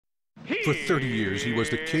For 30 years, he was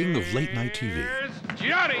the king of late-night TV.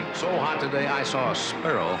 Johnny! So hot today, I saw a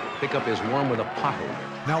sparrow pick up his worm with a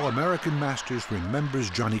pothole. Now American Masters remembers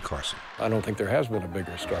Johnny Carson. I don't think there has been a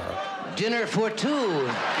bigger star. Dinner for two.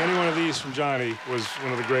 Any one of these from Johnny was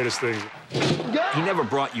one of the greatest things. He never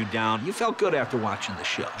brought you down. You felt good after watching the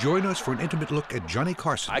show. Join us for an intimate look at Johnny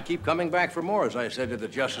Carson. I keep coming back for more, as I said to the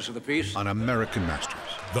Justice of the Peace. On American Masters.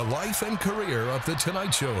 The life and career of The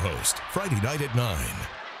Tonight Show host, Friday night at 9.